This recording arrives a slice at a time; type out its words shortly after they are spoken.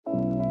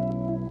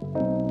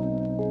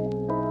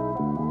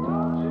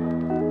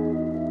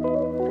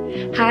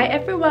Hi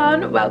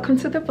everyone, welcome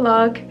to the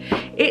vlog.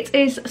 It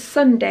is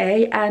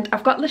Sunday and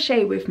I've got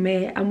Leshay with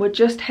me and we're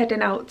just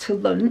heading out to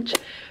lunch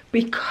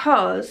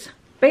because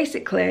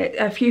basically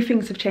a few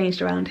things have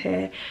changed around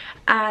here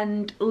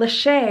and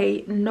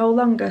Leshay no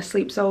longer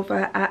sleeps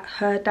over at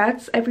her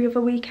dad's every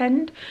other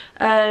weekend.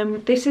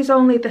 This is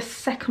only the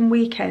second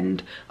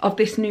weekend of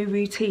this new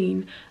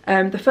routine.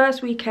 The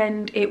first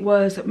weekend it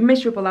was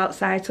miserable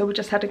outside, so we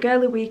just had a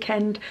girly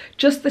weekend,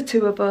 just the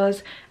two of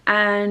us,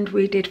 and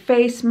we did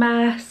face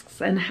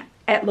masks and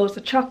ate loads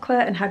of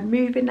chocolate and had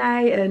movie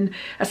night and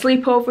a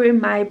sleepover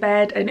in my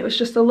bed, and it was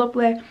just a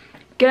lovely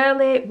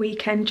girly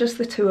weekend, just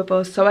the two of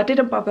us. So I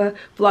didn't bother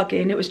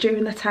vlogging. It was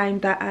during the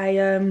time that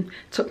I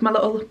took my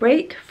little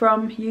break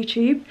from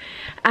YouTube.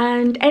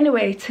 And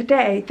anyway,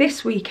 today,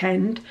 this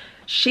weekend,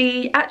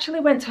 she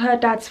actually went to her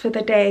dad's for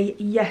the day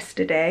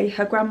yesterday.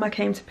 Her grandma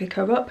came to pick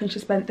her up and she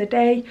spent the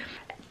day,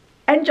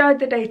 enjoyed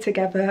the day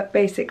together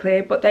basically,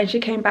 but then she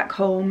came back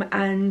home.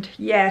 And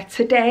yeah,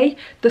 today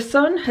the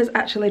sun has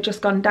actually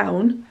just gone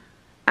down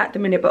at the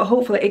minute, but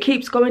hopefully it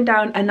keeps going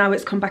down, and now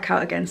it's come back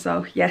out again.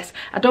 So yes,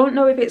 I don't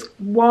know if it's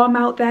warm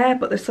out there,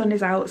 but the sun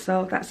is out,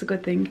 so that's a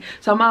good thing.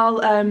 So I'm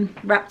all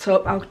wrapped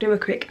up. I'll do a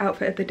quick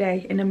outfit of the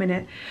day in a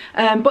minute.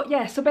 But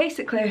yeah, so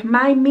basically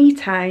my me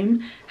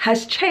time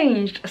has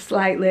changed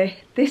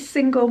slightly. This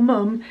single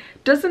mum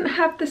doesn't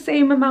have the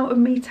same amount of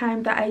me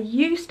time that I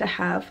used to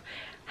have.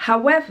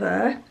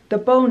 However, the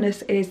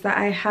bonus is that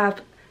I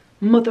have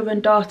mother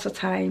and daughter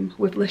time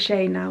with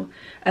Leshay now.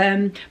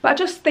 But I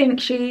just think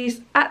she's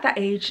at that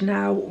age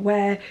now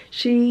where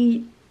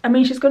she's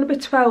going to be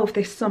 12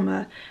 this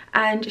summer,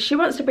 and she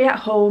wants to be at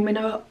home in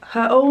her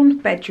own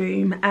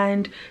bedroom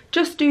and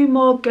just do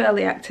more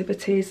girly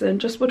activities,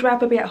 and just would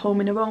rather be at home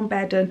in her own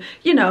bed, and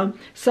you know.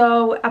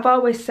 So I've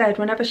always said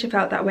whenever she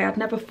felt that way, I'd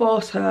never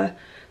force her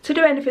to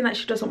do anything that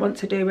she doesn't want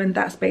to do, and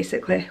that's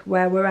basically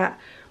where we're at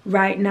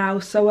right now.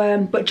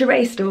 So but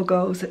Jure still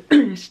goes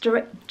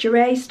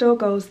Jure still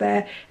goes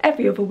there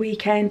every other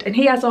weekend, and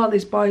he has all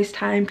his boys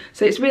time,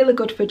 so it's really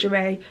good for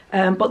Jure.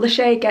 But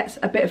Leshay gets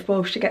a bit of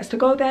both. She gets to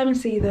go there and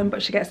see them,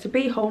 but she gets to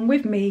be home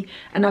with me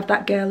and have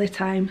that girly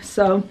time.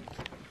 So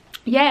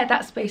yeah,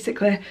 that's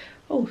basically,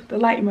 oh, the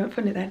lighting went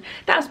funny then.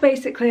 That's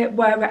basically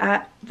where we're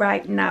at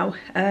right now.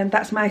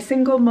 That's my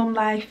single mum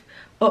life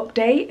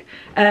update.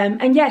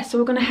 And yeah, so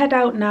we're gonna head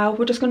out now.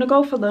 We're just gonna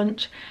go for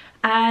lunch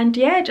and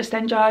yeah, just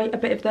enjoy a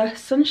bit of the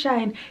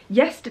sunshine.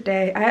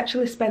 Yesterday I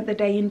actually spent the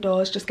day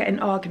indoors just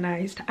getting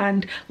organised,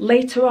 and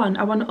later on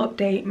I want to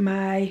update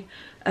my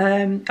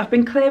I've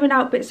been clearing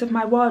out bits of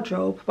my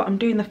wardrobe, but I'm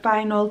doing the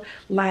final,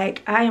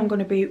 like, I am going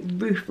to be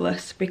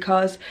ruthless,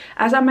 because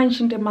as I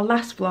mentioned in my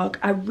last vlog,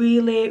 I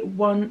really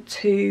want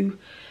to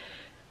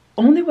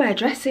only wear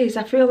dresses.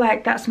 I feel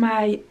like that's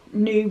my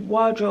new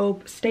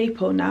wardrobe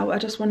staple now. I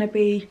just want to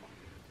be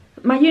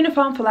my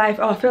uniform for life.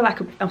 Oh, I feel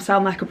like I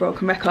sound like a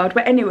broken record,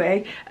 but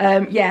anyway,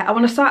 yeah, I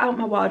want to sort out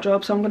my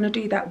wardrobe, so I'm going to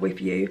do that with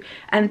you.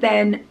 And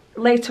then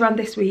later on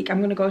this week I'm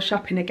going to go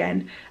shopping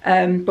again,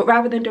 but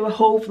rather than do a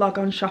whole vlog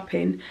on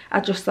shopping, I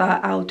just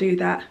thought I'll do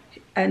that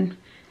and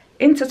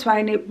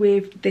intertwine it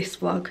with this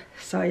vlog.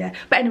 So yeah,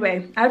 but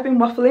anyway, I've been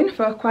waffling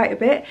for quite a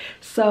bit,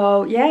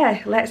 so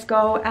yeah, let's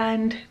go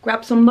and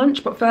grab some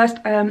lunch. But first,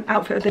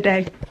 outfit of the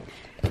day.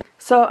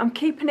 So I'm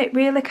keeping it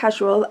really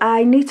casual.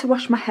 I need to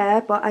wash my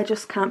hair, but I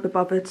just can't be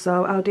bothered,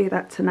 so I'll do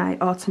that tonight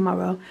or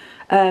tomorrow.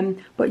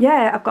 But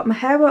yeah, I've got my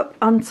hair up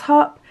on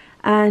top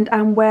and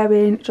I'm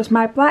wearing just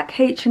my black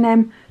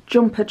H&M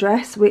jumper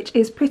dress, which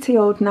is pretty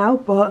old now,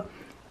 but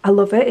I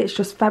love it. It's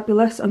just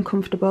fabulous and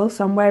comfortable,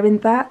 so I'm wearing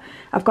that.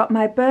 I've got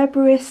my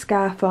Burberry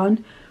scarf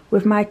on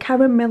with my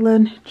Karen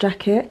Millen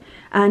jacket,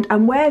 and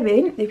I'm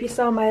wearing, if you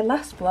saw my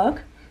last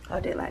vlog,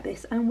 I'll do it like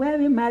this, I'm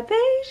wearing my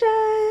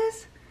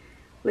Vejas,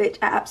 which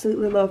I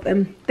absolutely love.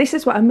 And this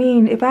is what I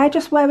mean, if I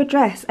just wear a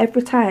dress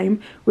every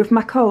time with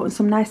my coat and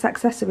some nice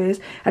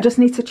accessories, I just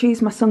need to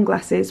choose my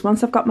sunglasses.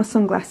 Once I've got my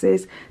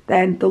sunglasses,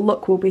 then the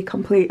look will be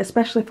complete,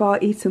 especially for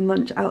eating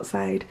lunch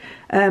outside.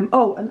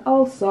 Oh, and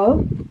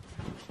also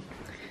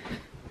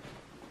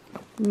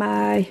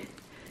my,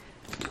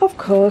 of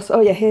course,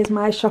 oh yeah, here's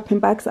my shopping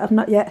bags that I've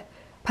not yet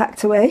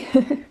packed away.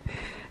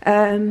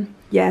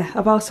 Yeah,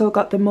 I've also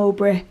got the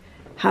Mulberry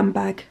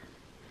handbag.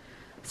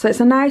 So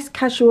it's a nice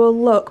casual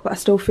look, but I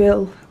still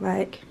feel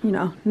like, you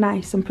know,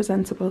 nice and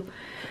presentable.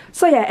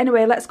 So yeah,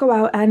 anyway, let's go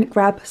out and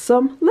grab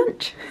some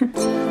lunch.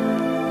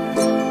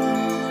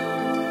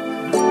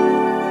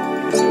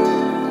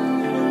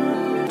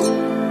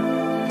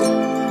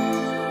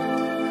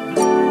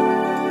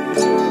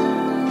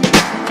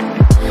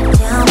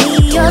 Tell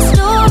me your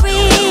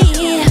story.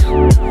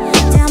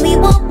 Tell me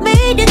what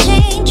made you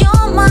change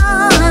your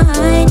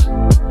mind.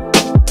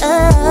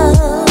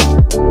 Oh,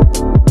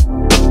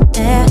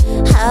 yeah.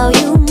 How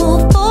you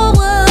move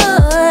forward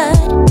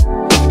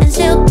and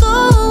still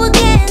go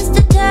against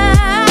the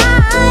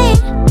tide.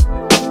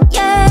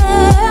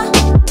 Yeah.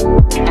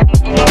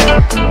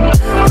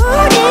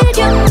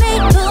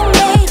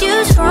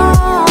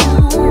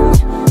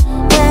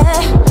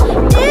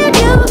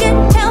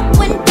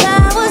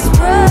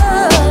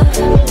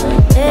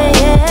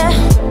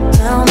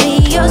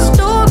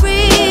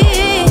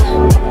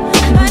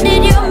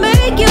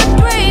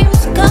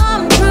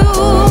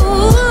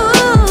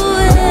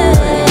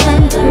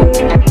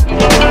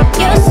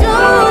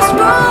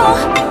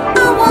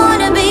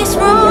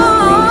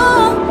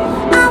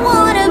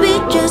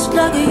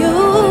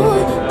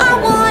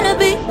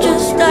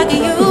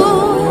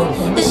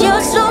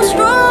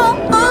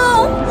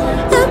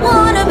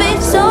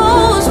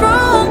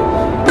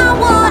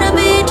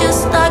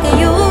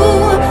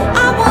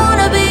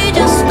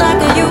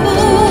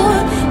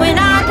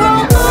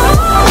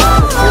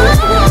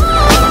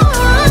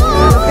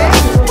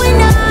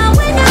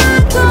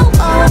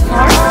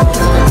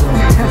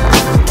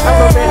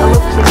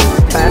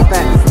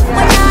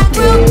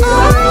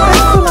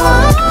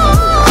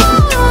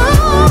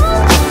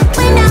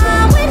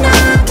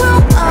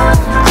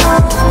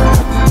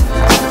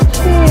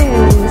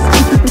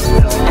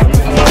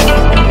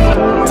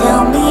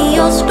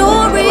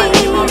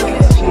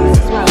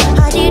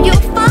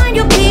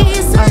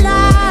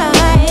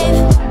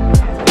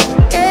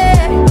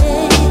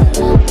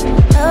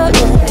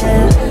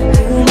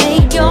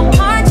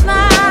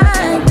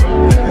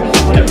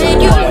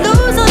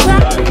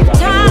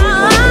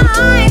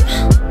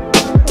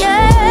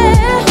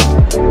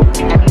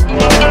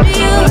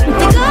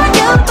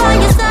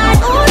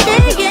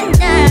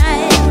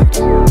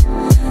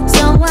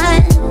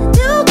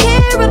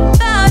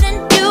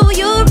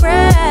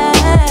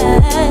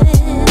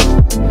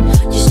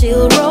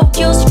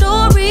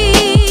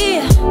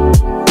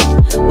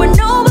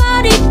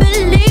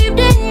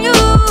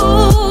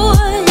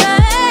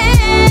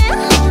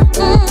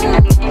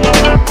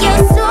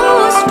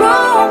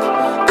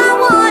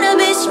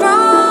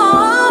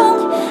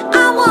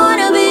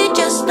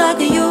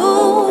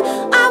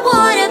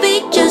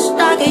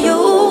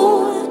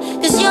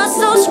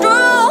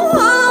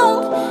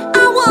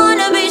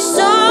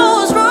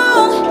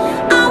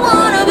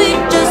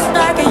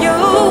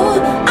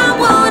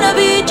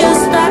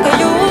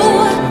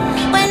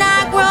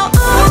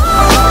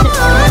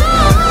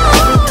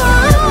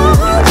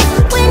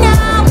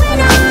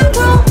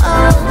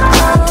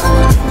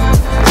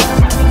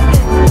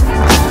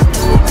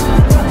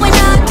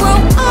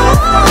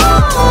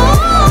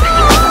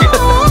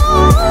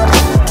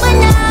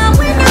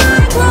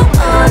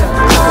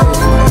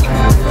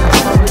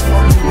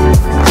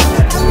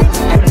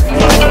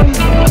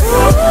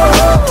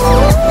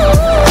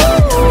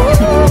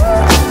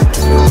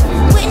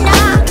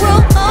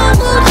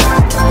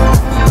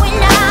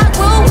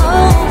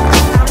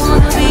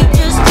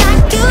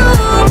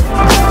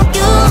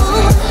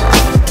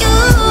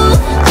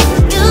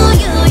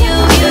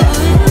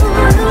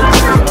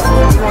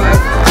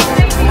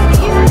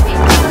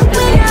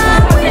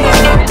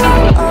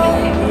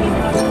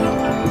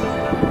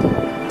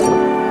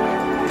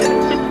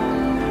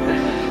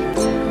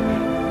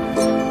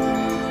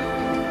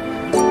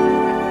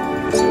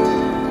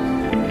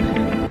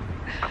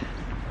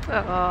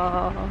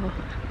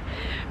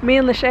 Me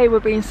and Leshay were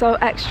being so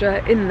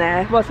extra in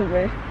there, wasn't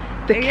we?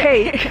 The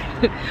cake,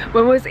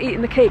 when we was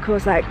eating the cake, I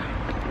was like,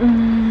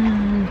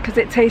 because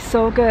it tastes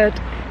so good.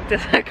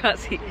 I can't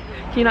see.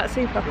 Can you not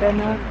see properly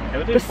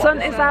now? The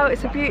sun is out,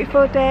 it's a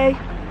beautiful day.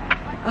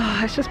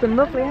 Oh, it's just been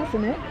lovely,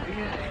 hasn't it?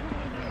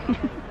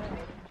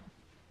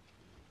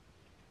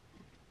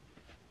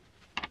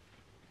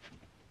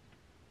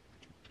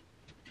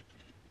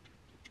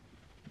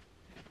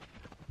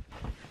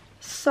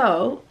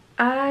 So,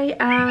 I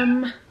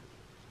am...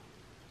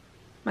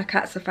 My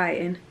cats are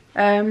fighting.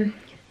 I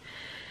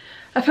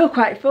feel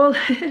quite full.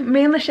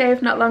 Me and Leshay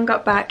have not long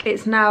got back.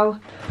 It's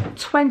now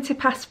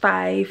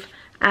 5:20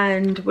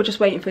 and we're just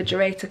waiting for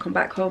Jeray to come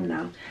back home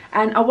now.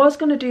 And I was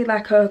going to do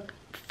like a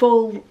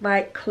full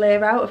like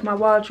clear out of my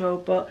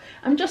wardrobe, but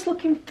I'm just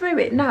looking through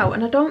it now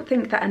and I don't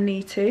think that I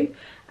need to.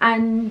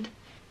 And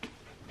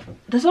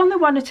there's only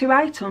 1 or 2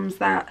 items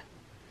that...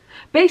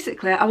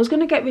 Basically, I was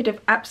going to get rid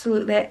of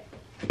absolutely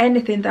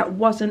anything that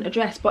wasn't a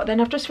dress, but then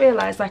I've just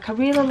realised like I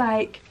really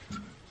like...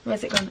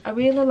 Where's it gone? I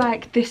really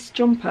like this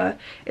jumper.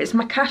 It's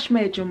my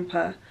cashmere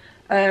jumper,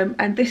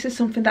 and this is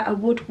something that I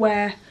would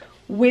wear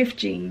with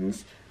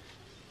jeans.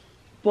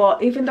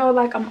 But even though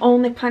like I'm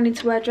only planning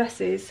to wear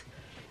dresses,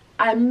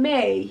 I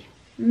may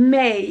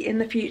in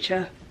the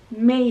future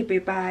maybe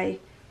buy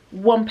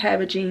 1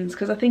 pair of jeans,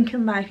 because I think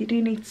in life you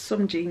do need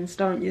some jeans,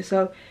 don't you?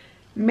 So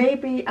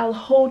maybe I'll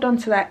hold on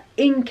to that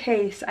in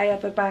case I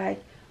ever buy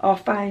or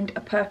find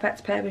a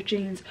perfect pair of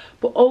jeans.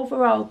 But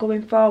overall,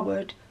 going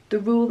forward, the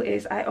rule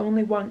is I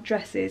only want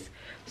dresses.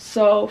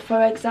 So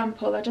for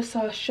example, I just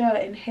saw a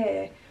shirt in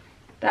here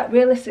that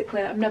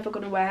realistically I'm never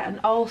going to wear, and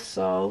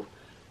also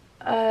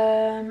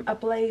a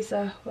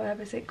blazer. Where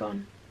has it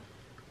gone?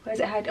 Where's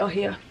it hide? Oh,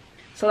 here.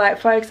 So like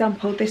for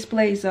example, this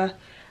blazer,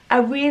 I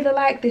really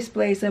like this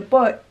blazer,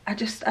 but I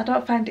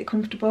don't find it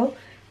comfortable,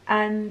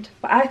 but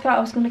I thought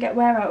I was going to get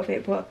wear out of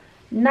it, but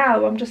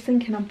now I'm just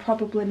thinking I'm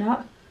probably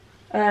not.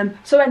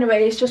 So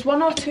anyway, it's just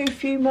 1 or 2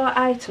 few more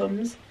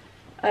items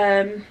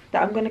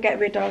that I'm going to get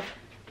rid of.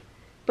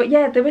 But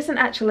yeah, there isn't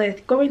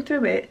actually, going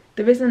through it,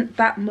 there isn't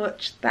that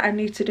much that I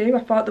need to do. I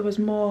thought there was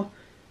more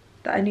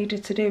that I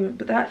needed to do,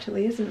 but there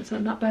actually isn't, so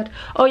not bad.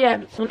 Oh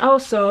yeah, and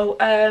also,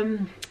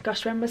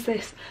 gosh, when was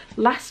this?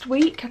 Last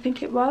week, I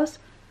think it was.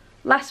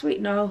 Last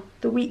week, no,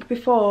 the week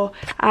before,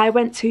 I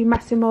went to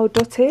Massimo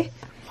Dutti.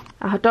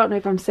 I don't know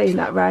if I'm saying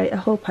that right, I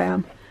hope I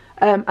am.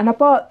 And I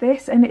bought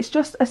this, and it's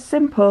just a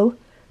simple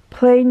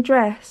plain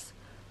dress,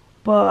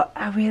 but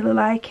I really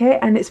like it,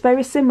 and it's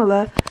very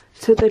similar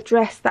to the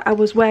dress that I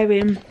was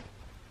wearing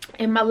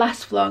in my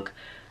last vlog,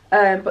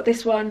 but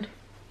this one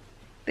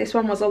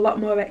was a lot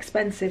more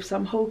expensive, so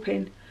I'm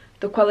hoping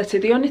the quality.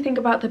 The only thing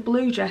about the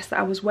blue dress that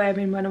I was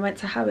wearing when I went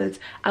to Harrods,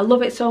 I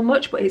love it so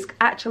much, but it's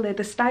actually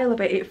the style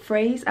of it, it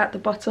frays at the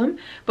bottom,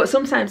 but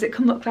sometimes it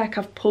can look like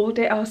I've pulled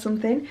it or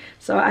something,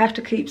 so I have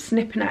to keep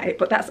snipping at it,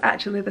 but that's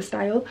actually the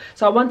style.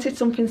 So I wanted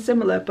something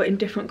similar but in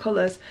different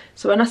colours.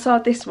 So when I saw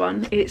this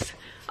one, it's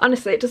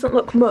honestly, it doesn't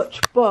look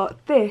much, but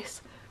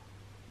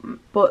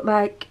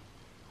like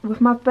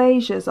with my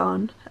beiges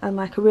on and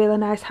like a really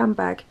nice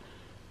handbag,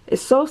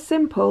 it's so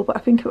simple, but I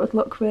think it would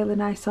look really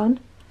nice on.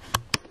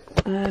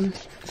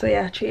 So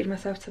yeah, I treated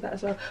myself to that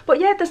as well. But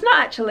yeah, there's not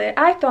actually,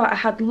 I thought I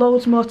had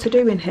loads more to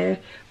do in here,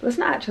 but there's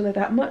not actually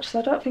that much, so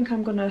I don't think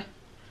I'm gonna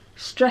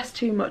stress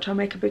too much or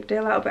make a big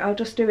deal out of it. I'll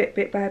just do it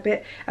bit by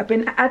bit. I've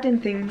been adding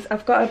things.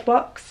 I've got a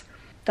box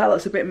that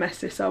looks a bit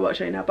messy, so I won't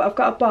show you now, but I've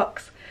got a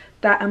box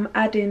that I'm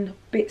adding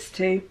bits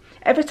to.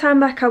 Every time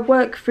like I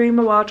work through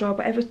my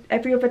wardrobe,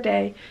 every other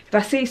day, if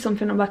I see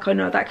something, I'm like, oh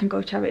no, that can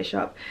go charity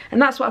shop.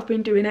 And that's what I've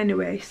been doing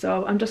anyway,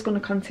 so I'm just going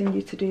to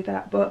continue to do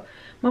that. But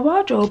my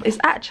wardrobe is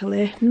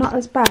actually not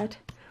as bad.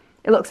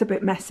 It looks a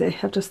bit messy.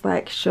 I've just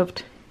like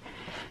shoved.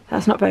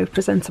 That's not very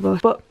presentable.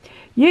 But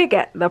you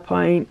get the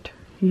point.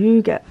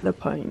 You get the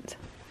point.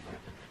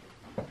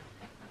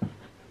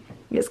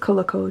 It's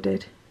colour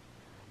coded.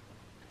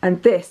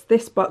 And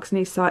this box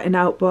needs sorting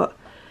out, but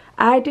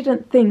I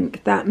didn't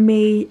think that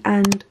me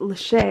and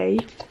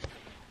Leshay,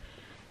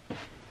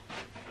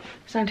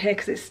 stand here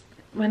because it's,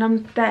 when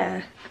I'm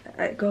there,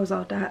 it goes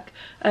all dark.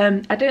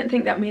 I didn't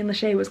think that me and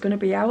Leshay was going to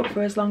be out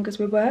for as long as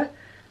we were.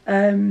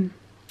 Look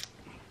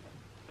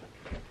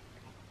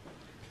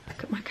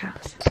at my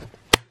cats.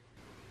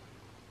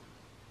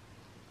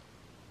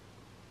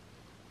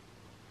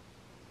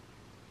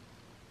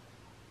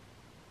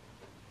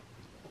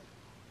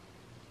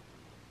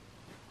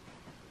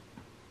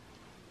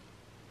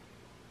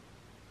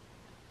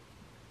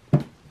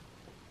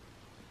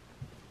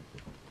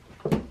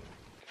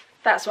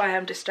 That's why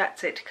I'm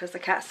distracted, because the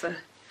cats are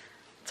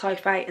toy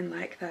fighting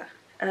like that.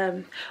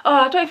 Oh,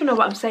 I don't even know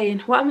what I'm saying.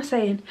 What am I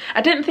saying?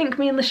 I didn't think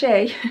me and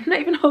Leshay, not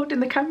even holding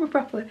the camera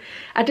properly,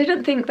 I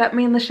didn't think that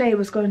me and Leshay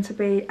was going to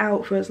be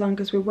out for as long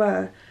as we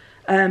were.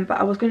 But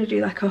I was going to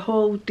do like a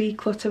whole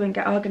declutter and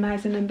get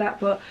organising and that,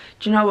 but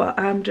do you know what,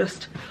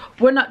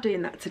 we're not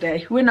doing that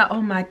today. We're not.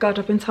 Oh my god,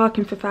 I've been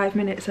talking for 5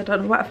 minutes, I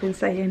don't know what I've been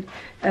saying.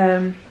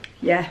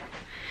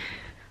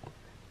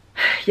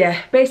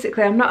 Yeah,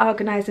 basically I'm not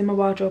organising my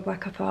wardrobe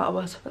like I thought I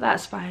was, but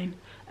that's fine.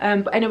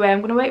 But anyway,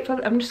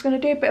 I'm just gonna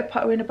do a bit of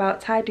pottering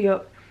about, tidy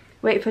up,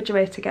 wait for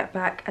Jerry to get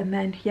back, and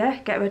then yeah,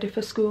 get ready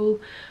for school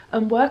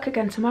and work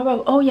again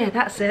tomorrow. Oh yeah,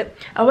 that's it.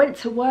 I went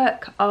to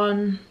work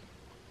on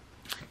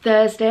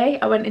Thursday.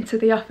 I went into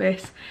the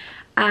office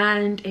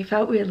and it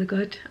felt really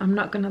good, I'm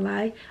not gonna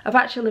lie. I've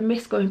actually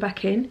missed going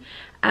back in,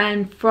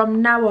 and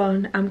from now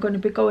on I'm going to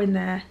be going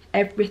there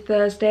every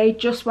Thursday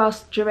just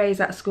whilst Jerry's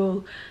at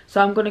school.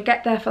 So I'm going to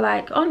get there for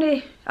like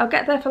I'll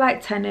get there for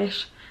like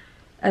 10ish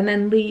and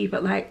then leave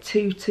at like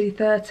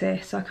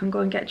 2:30 so I can go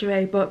and get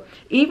Jerry. But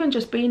even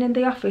just being in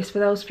the office for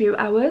those few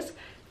hours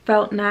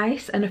felt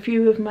nice, and a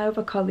few of my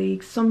other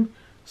colleagues, some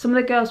of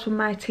the girls from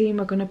my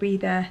team are going to be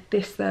there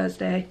this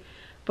Thursday.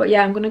 But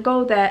yeah, I'm going to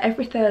go there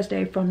every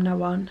Thursday from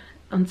now on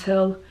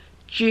until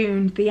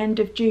June, the end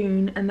of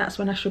June, and that's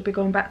when I should be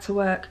going back to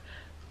work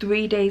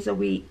 3 days a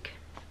week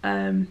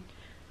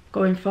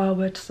going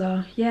forward.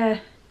 So yeah,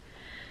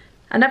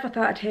 I never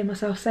thought I'd hear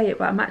myself say it,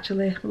 but I'm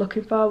actually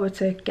looking forward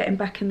to getting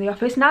back in the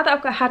office. Now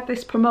that I've had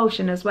this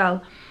promotion as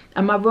well,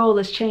 and my role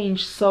has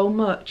changed so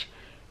much,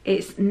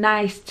 it's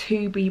nice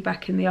to be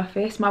back in the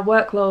office. My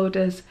workload,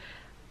 as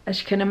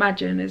you can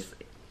imagine, is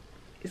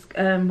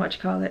what do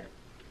you call it?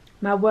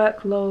 My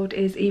workload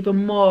is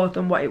even more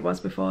than what it was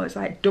before. It's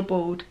like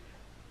doubled,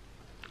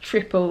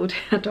 tripled,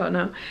 I don't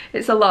know.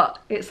 It's a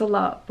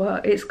lot,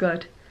 but it's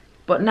good.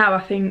 But now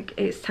I think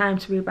it's time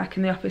to be back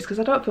in the office because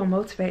I don't feel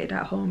motivated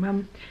at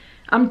home.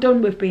 I'm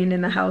done with being in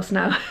the house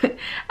now.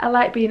 I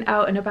like being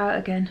out and about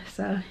again,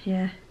 so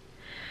yeah.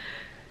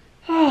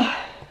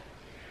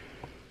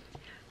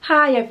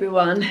 Hi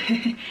everyone,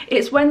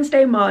 it's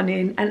Wednesday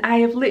morning and I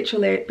have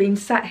literally been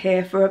sat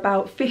here for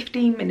about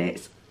 15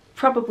 minutes,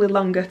 probably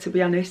longer to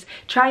be honest,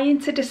 trying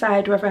to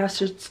decide whether I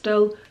should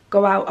still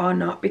go out or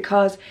not,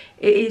 because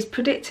it is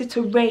predicted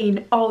to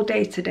rain all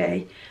day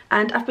today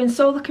and I've been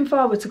so looking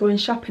forward to going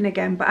shopping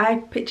again, but I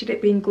pictured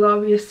it being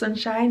glorious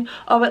sunshine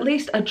or at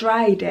least a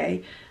dry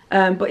day.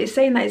 But it's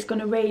saying that it's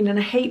going to rain and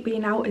I hate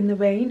being out in the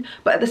rain,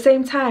 but at the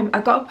same time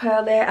I got up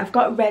early, I've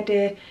got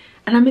ready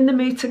and I'm in the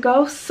mood to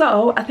go,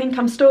 so I think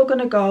I'm still going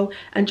to go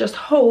and just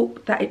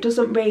hope that it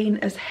doesn't rain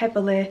as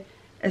heavily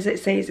as it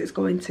says it's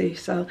going to.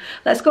 So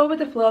let's go with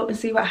the flow and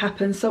see what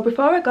happens. So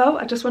before I go,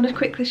 I just want to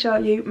quickly show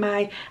you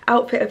my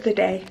outfit of the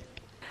day.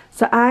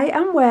 So I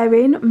am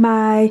wearing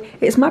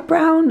it's my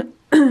brown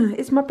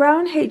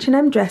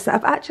H&M dress that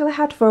I've actually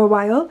had for a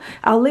while.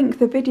 I'll link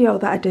the video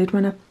that I did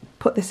when I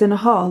put this in a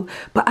haul,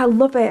 but I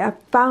love it.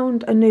 I've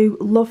found a new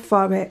love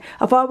for it.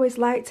 I've always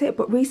liked it,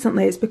 but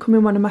recently it's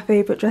becoming one of my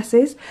favourite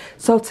dresses.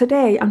 So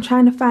today I'm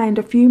trying to find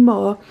a few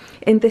more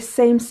in this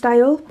same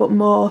style but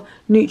more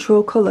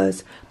neutral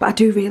colours, but I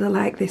do really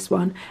like this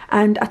one.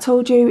 And I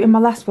told you in my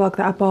last vlog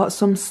that I bought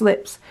some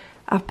slips.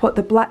 I've put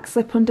the black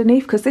slip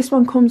underneath because this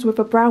one comes with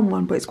a brown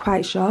one but it's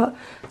quite short,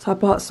 so I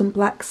bought some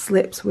black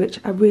slips which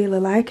I really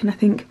like and I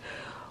think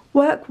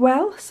work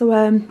well. So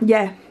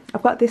yeah,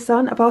 I've got this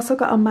on. I've also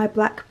got on my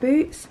black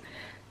boots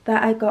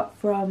that I got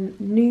from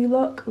New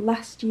Look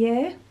last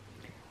year.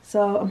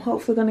 So I'm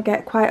hopefully going to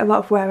get quite a lot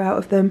of wear out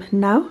of them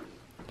now.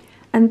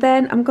 And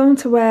then I'm going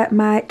to wear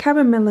my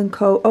Karen Millen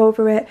coat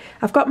over it.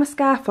 I've got my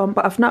scarf on,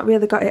 but I've not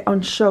really got it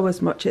on show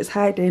as much. It's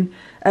hiding.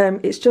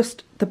 It's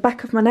just the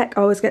back of my neck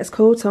always gets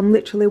cold, so I'm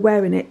literally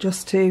wearing it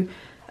just to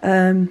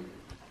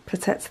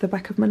protect the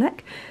back of my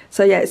neck.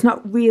 So yeah, it's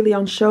not really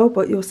on show,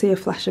 but you'll see a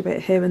flash of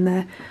it here and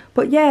there.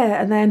 But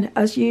yeah, and then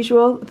as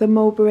usual, the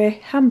Mulberry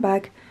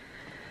handbag.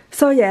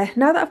 So yeah,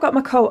 now that I've got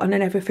my coat on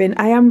and everything,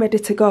 I am ready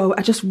to go.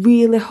 I just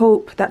really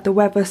hope that the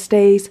weather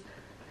stays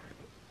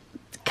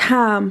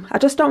calm. I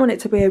just don't want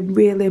it to be a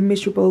really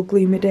miserable,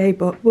 gloomy day,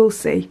 but we'll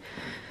see.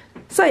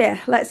 So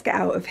yeah, let's get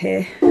out of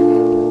here.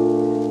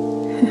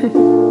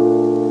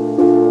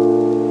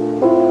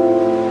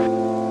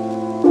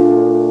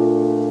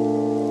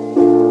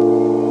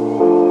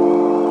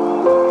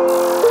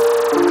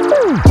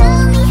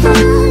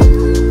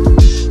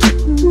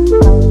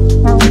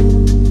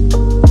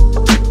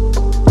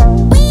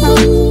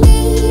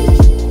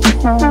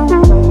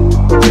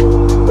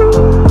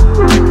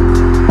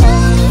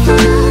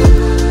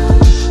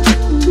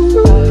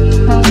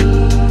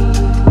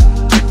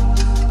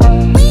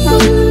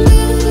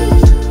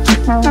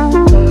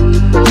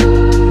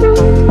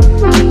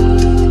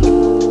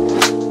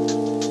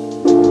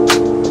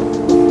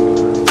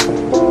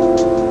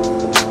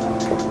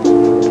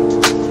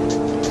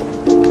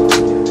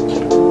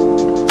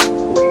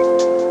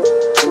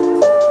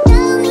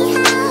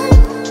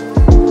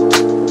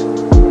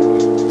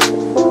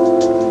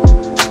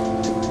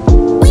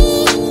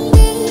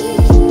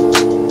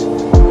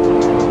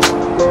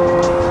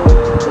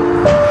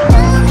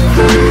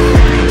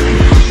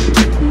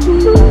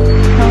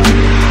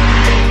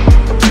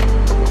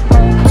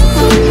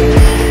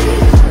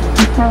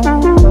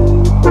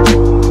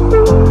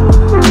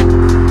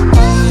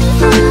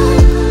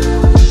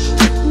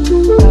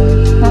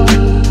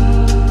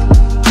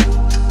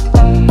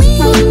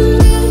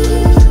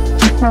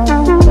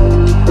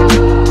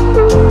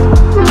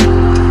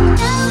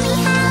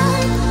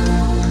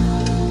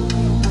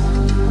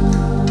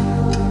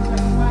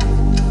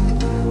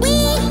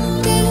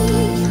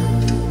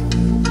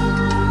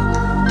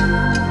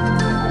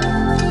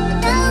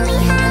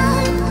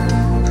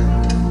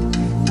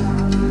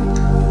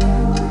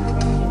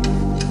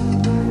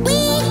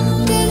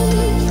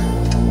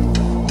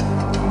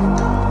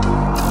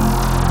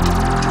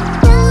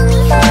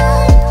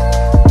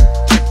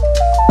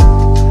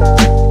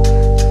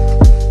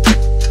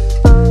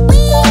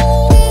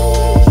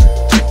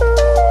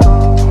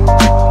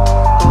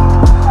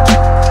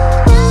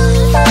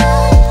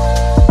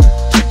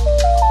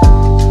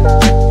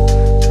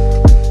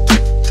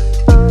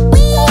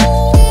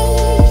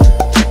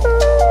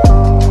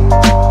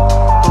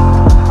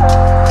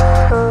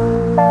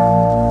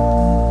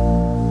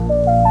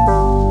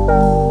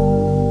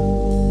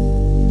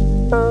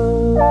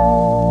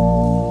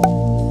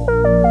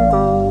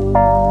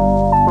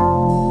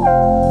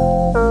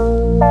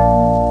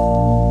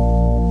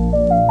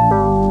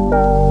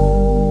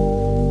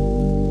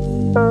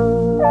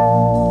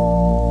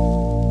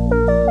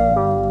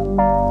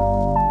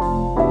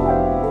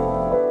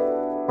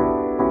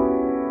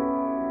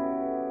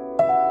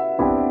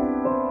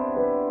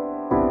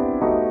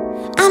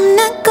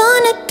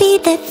 be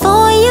there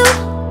for you.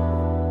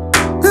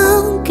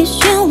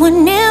 Cause you were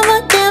never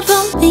there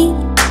for me.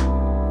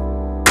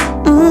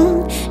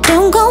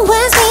 Don't go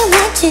ask me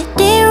what you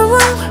did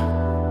wrong.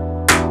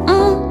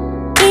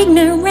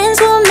 Ignorance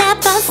will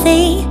never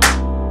see.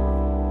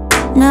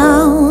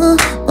 No,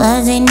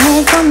 wasn't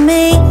it for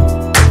me?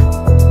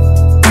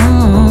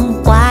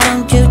 Why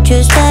don't you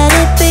just let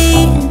it be?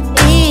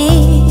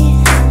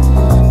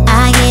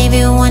 I gave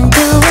you 1, 2,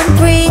 and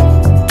 3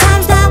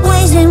 times that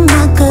wasting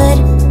my good.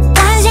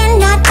 Once you're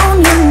not on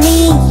your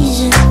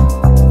knees.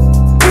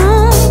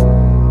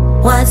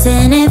 What's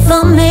in it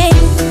for me?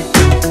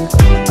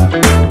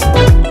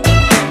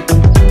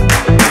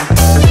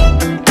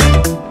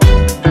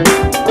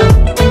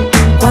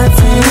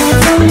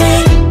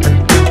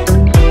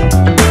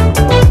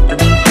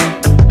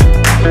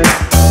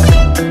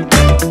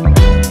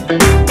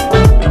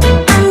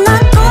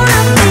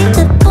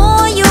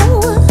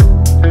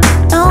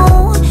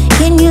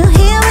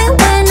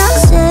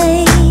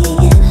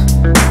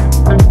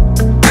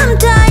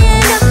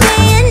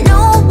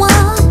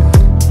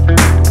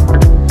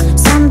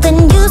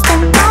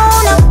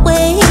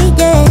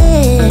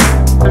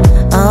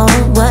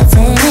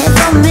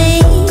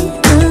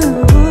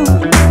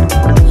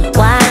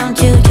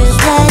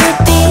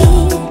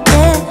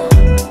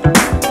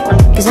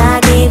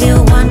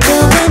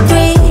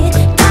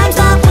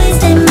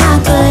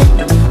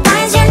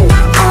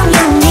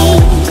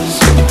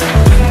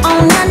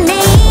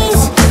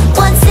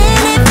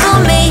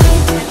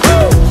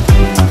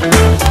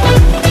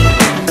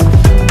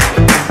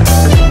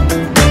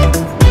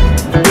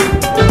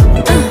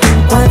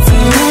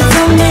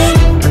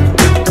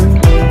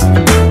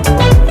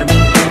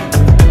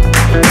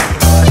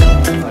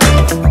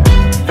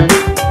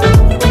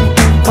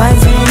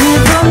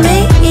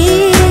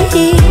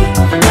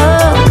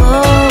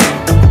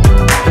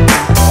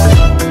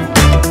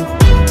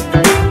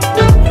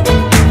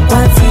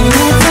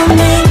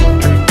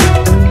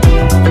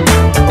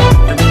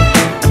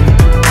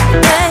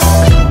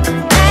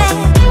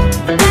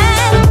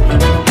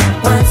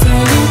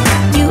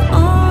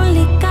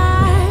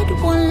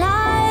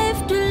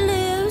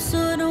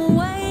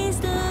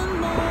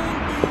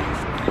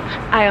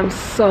 I am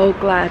so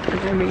glad and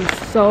I mean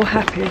so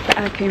happy that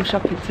I came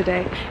shopping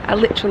today. I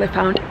literally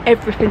found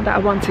everything that I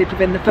wanted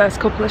within the first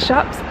couple of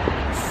shops.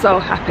 So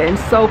happy and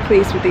so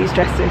pleased with these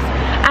dresses.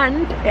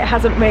 And it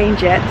hasn't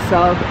rained yet,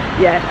 so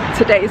yeah,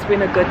 today's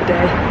been a good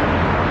day.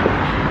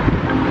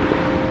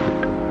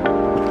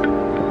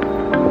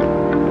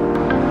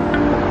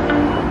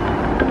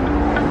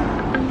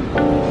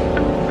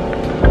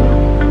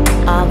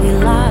 Are we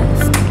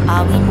lost?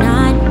 Are we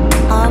not?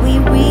 Are we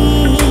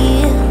real?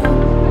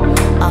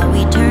 Are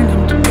we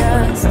turning to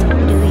dust?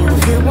 Do you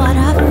feel what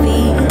I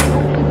feel?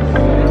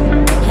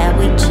 Have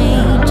we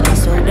changed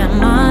so damn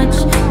much?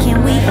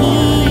 Can we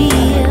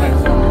heal?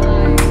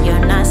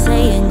 You're not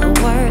saying a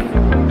word.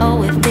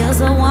 Oh, it feels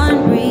so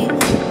unreal.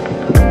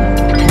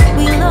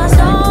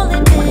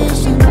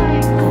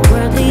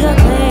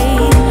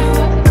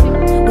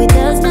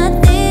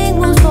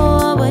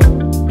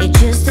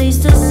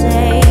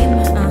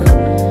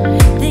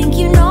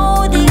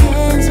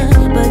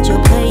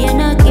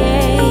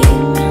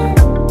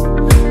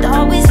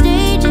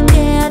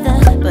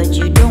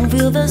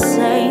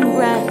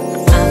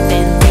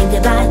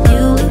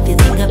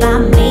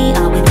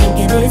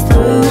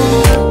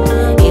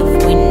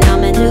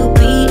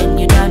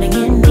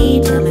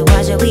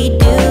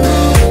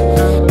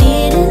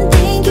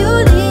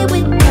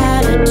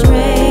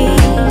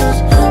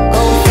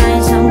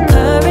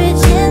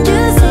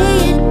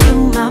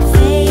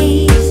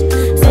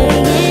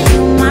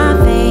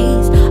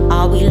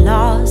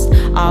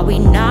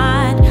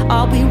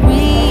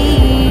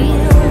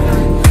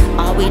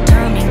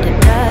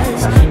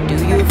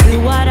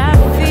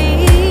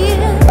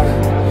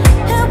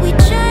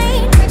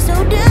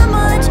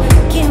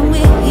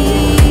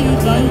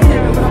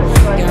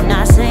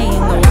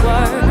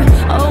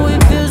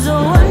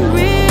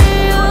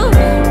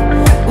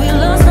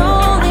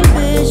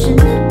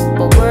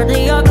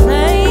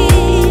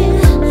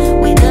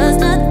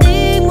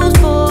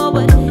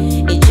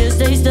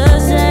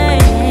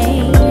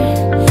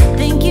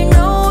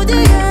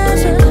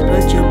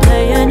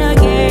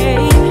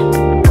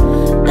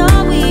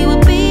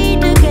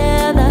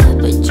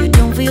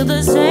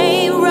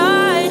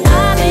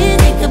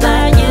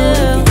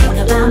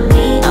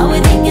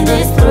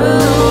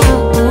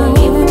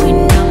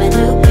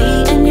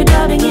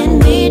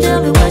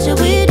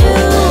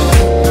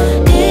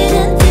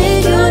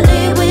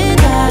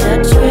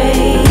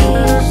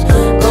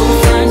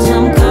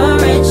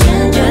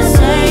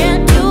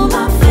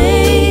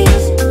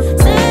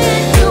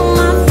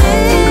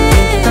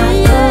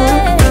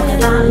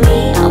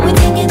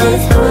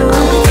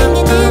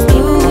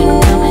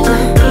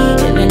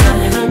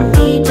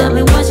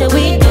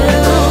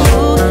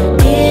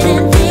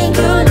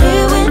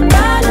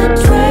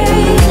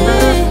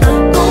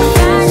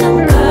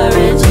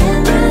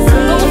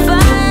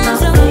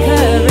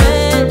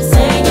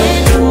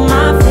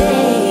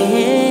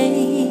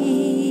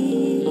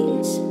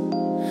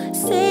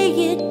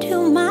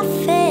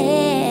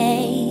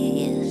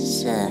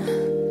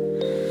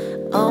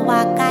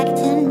 I got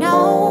to